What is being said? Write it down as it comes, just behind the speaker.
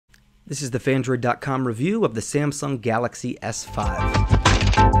This is the Phandroid.com review of the Samsung Galaxy S5.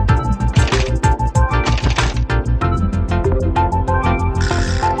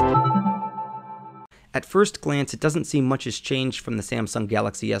 At first glance, it doesn't seem much has changed from the Samsung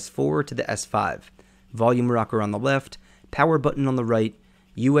Galaxy S4 to the S5. Volume rocker on the left, power button on the right,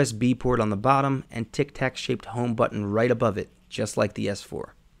 USB port on the bottom, and tic-tac shaped home button right above it, just like the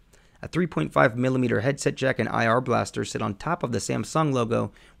S4. A 3.5mm headset jack and IR blaster sit on top of the Samsung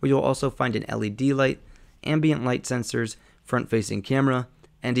logo, where you'll also find an LED light, ambient light sensors, front-facing camera,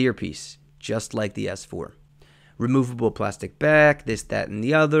 and earpiece, just like the S4. Removable plastic back, this, that, and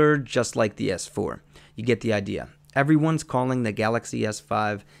the other, just like the S4. You get the idea. Everyone's calling the Galaxy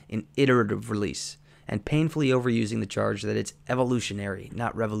S5 an iterative release, and painfully overusing the charge that it's evolutionary,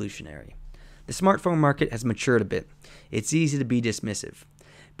 not revolutionary. The smartphone market has matured a bit. It's easy to be dismissive.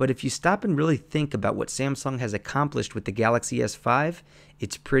 But if you stop and really think about what Samsung has accomplished with the Galaxy S5,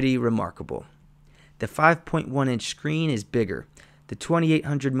 it's pretty remarkable. The 5.1-inch screen is bigger. The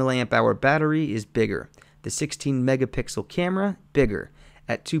 2800 mAh battery is bigger. The 16-megapixel camera, bigger.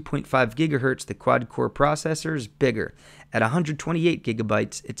 At 2.5 GHz, the quad-core processor is bigger. At 128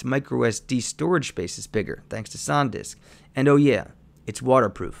 GB, its microSD storage space is bigger, thanks to SanDisk. And oh yeah, it's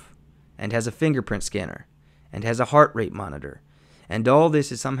waterproof, and has a fingerprint scanner, and has a heart rate monitor. And all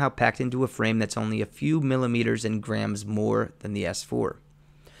this is somehow packed into a frame that's only a few millimeters and grams more than the S4.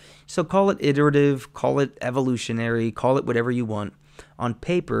 So call it iterative, call it evolutionary, call it whatever you want. On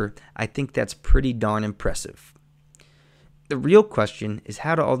paper, I think that's pretty darn impressive. The real question is,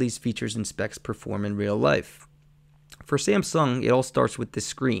 how do all these features and specs perform in real life? For Samsung, it all starts with the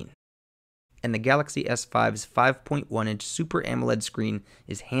screen. And the Galaxy S5's 5.1-inch Super AMOLED screen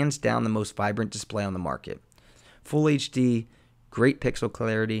is hands down the most vibrant display on the market. Full HD, great pixel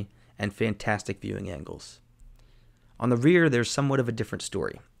clarity, and fantastic viewing angles. On the rear, there's somewhat of a different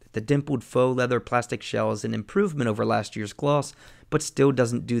story. The dimpled faux leather plastic shell is an improvement over last year's gloss, but still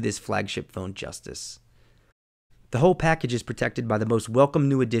doesn't do this flagship phone justice. The whole package is protected by the most welcome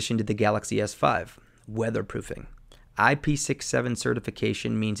new addition to the Galaxy S5, weatherproofing. IP67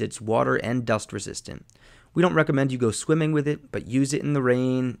 certification means it's water and dust resistant. We don't recommend you go swimming with it, but use it in the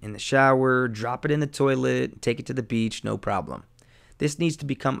rain, in the shower, drop it in the toilet, take it to the beach, no problem. This needs to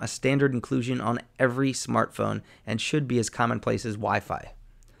become a standard inclusion on every smartphone and should be as commonplace as Wi-Fi.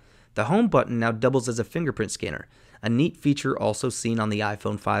 The home button now doubles as a fingerprint scanner, a neat feature also seen on the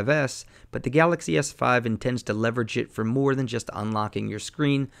iPhone 5S, but the Galaxy S5 intends to leverage it for more than just unlocking your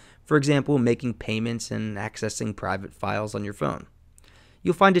screen, for example, making payments and accessing private files on your phone.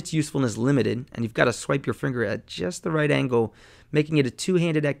 You'll find its usefulness limited, and you've got to swipe your finger at just the right angle, making it a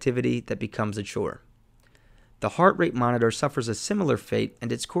two-handed activity that becomes a chore. The heart rate monitor suffers a similar fate,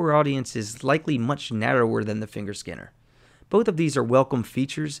 and its core audience is likely much narrower than the finger scanner. Both of these are welcome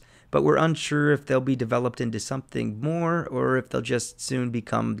features, but we're unsure if they'll be developed into something more or if they'll just soon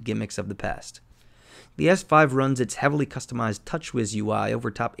become gimmicks of the past. The S5 runs its heavily customized TouchWiz UI over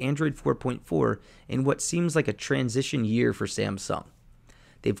top Android 4.4 in what seems like a transition year for Samsung.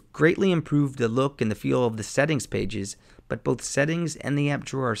 They've greatly improved the look and the feel of the settings pages, but both settings and the app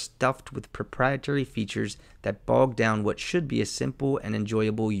drawer are stuffed with proprietary features that bog down what should be a simple and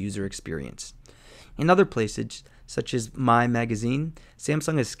enjoyable user experience. In other places, such as My Magazine,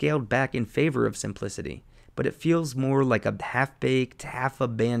 Samsung has scaled back in favor of simplicity, but it feels more like a half-baked,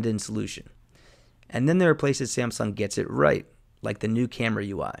 half-abandoned solution. And then there are places Samsung gets it right, like the new camera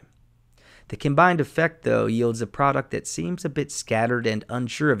UI. The combined effect, though, yields a product that seems a bit scattered and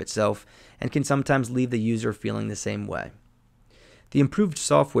unsure of itself, and can sometimes leave the user feeling the same way. The improved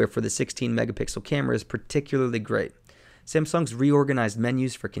software for the 16-megapixel camera is particularly great. Samsung's reorganized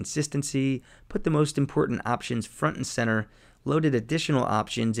menus for consistency, put the most important options front and center, loaded additional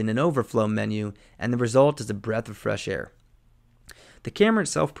options in an overflow menu, and the result is a breath of fresh air. The camera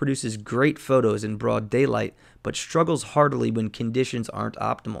itself produces great photos in broad daylight, but struggles heartily when conditions aren't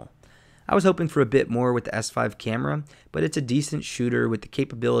optimal. I was hoping for a bit more with the S5 camera, but it's a decent shooter with the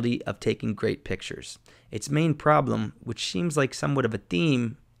capability of taking great pictures. Its main problem, which seems like somewhat of a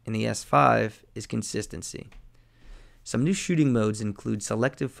theme in the S5, is consistency. Some new shooting modes include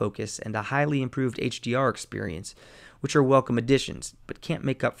selective focus and a highly improved HDR experience, which are welcome additions, but can't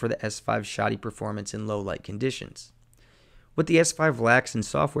make up for the S5's shoddy performance in low light conditions. What the S5 lacks in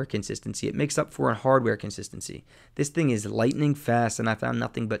software consistency, it makes up for in hardware consistency. This thing is lightning fast, and I found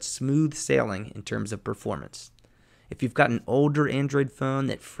nothing but smooth sailing in terms of performance. If you've got an older Android phone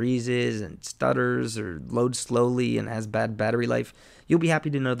that freezes and stutters or loads slowly and has bad battery life, you'll be happy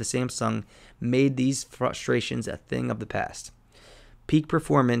to know the Samsung made these frustrations a thing of the past. Peak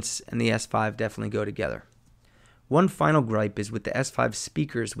performance and the S5 definitely go together. One final gripe is with the S5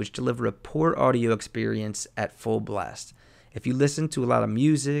 speakers, which deliver a poor audio experience at full blast. If you listen to a lot of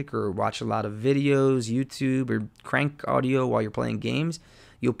music or watch a lot of videos, YouTube, or crank audio while you're playing games,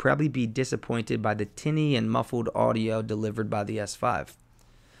 you'll probably be disappointed by the tinny and muffled audio delivered by the S5.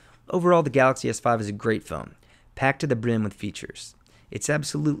 Overall, the Galaxy S5 is a great phone, packed to the brim with features. It's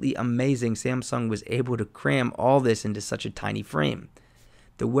absolutely amazing Samsung was able to cram all this into such a tiny frame.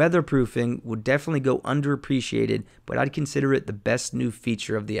 The weatherproofing would definitely go underappreciated, but I'd consider it the best new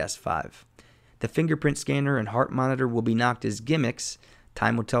feature of the S5. The fingerprint scanner and heart monitor will be knocked as gimmicks,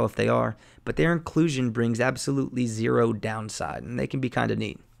 time will tell if they are, but their inclusion brings absolutely zero downside, and they can be kind of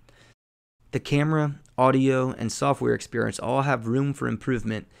neat. The camera, audio, and software experience all have room for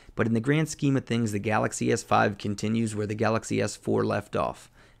improvement, but in the grand scheme of things, the Galaxy S5 continues where the Galaxy S4 left off,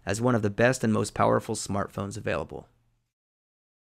 as one of the best and most powerful smartphones available.